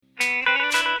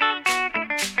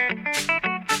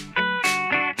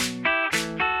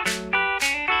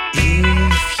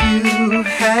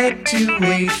to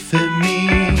wait for me.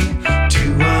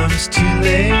 2 arms, 2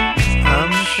 legs,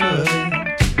 I'm sure.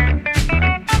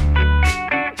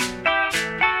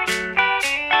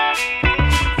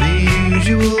 The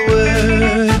usual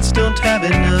words don't have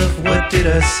enough. What did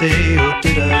I say, or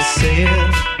did I say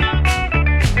it?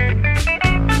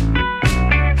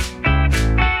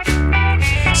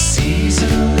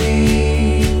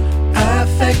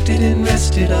 And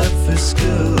rested up for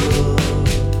school.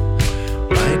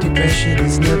 My depression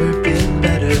has never been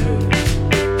better.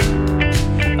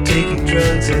 Taking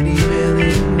drugs and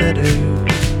emailing letters.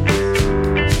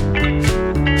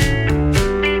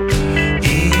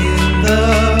 In the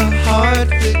heart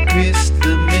that grist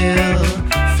the mill.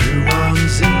 Through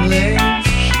arms and legs,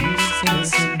 she's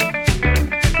innocent.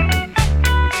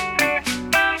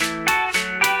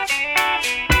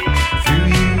 Through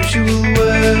usual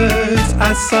words, I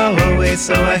saw a way,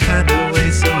 so I had a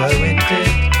way, so I went it.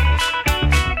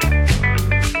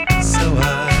 So I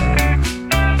went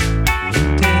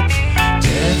it.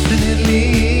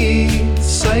 Definitely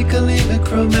cycling a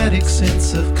chromatic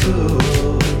sense of cool.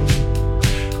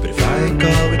 But if I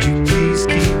call, would you please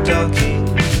keep talking?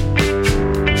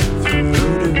 Through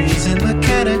rotaries and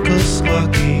mechanical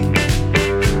squawking.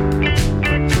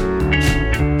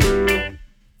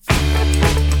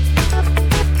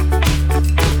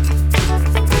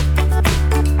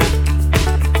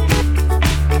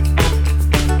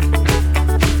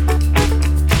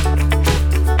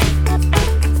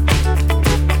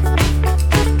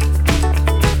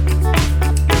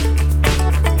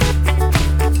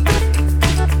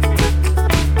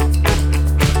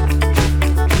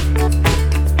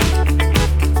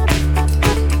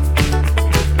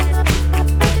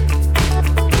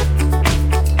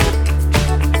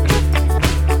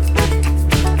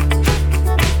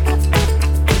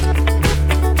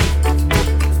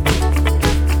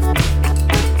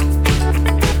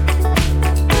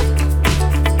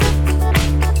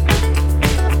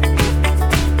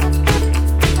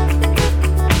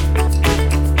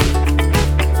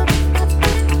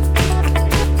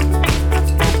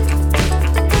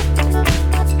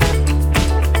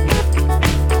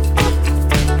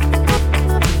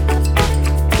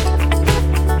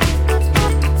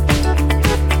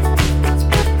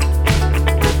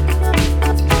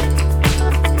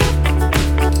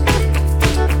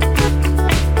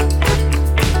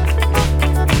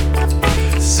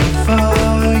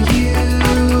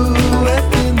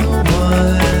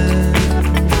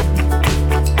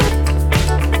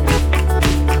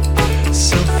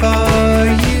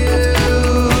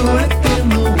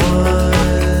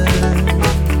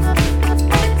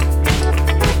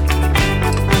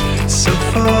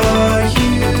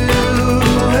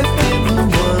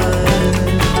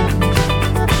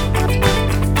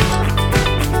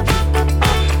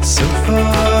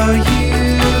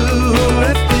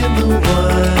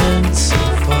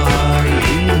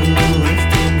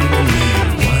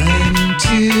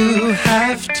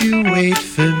 Wait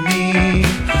for me.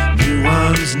 New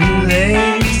arms, new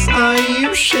legs, are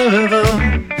you sure of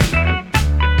them?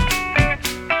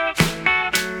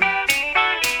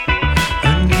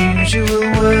 Unusual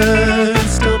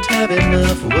words don't have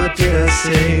enough. What did I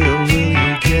say? Oh,